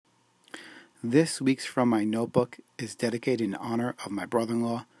This week's From My Notebook is dedicated in honor of my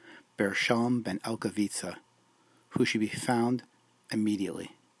brother-in-law, Ber Shalom ben Elkavitsa, who should be found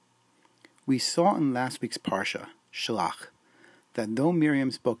immediately. We saw in last week's Parsha, Shlach, that though Miriam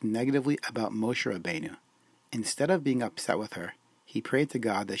spoke negatively about Moshe Rabbeinu, instead of being upset with her, he prayed to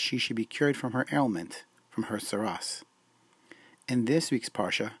God that she should be cured from her ailment, from her saras. In this week's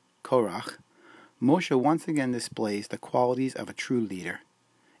Parsha, Korach, Moshe once again displays the qualities of a true leader.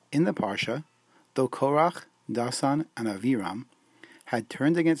 In the Parsha, though Korach, Dasan, and Aviram had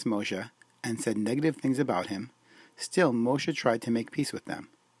turned against Moshe and said negative things about him, still Moshe tried to make peace with them.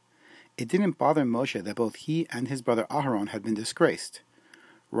 It didn't bother Moshe that both he and his brother Aharon had been disgraced.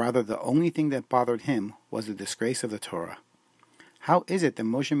 Rather, the only thing that bothered him was the disgrace of the Torah. How is it that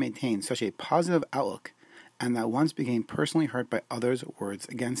Moshe maintained such a positive outlook and that once became personally hurt by others' words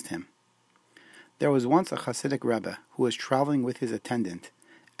against him? There was once a Hasidic Rebbe who was traveling with his attendant,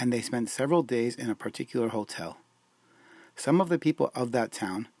 and they spent several days in a particular hotel. Some of the people of that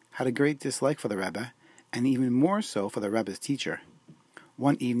town had a great dislike for the Rebbe, and even more so for the Rebbe's teacher.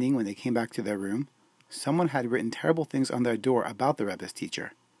 One evening when they came back to their room, someone had written terrible things on their door about the Rebbe's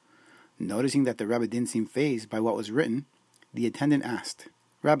teacher. Noticing that the Rebbe didn't seem fazed by what was written, the attendant asked,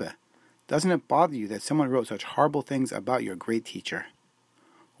 "Rebbe, doesn't it bother you that someone wrote such horrible things about your great teacher?"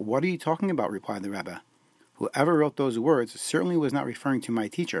 "What are you talking about?" replied the Rebbe. "Whoever wrote those words certainly was not referring to my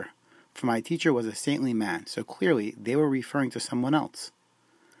teacher, for my teacher was a saintly man, so clearly they were referring to someone else."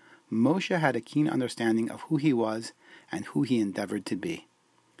 Moshe had a keen understanding of who he was and who he endeavored to be.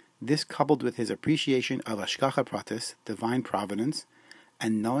 This, coupled with his appreciation of Hashgacha Pratis, divine providence,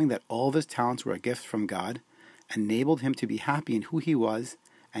 and knowing that all of his talents were a gift from God, enabled him to be happy in who he was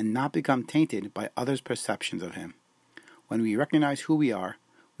and not become tainted by others' perceptions of him. When we recognize who we are,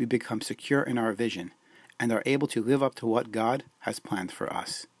 we become secure in our vision and are able to live up to what God has planned for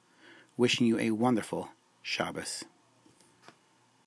us. Wishing you a wonderful Shabbos.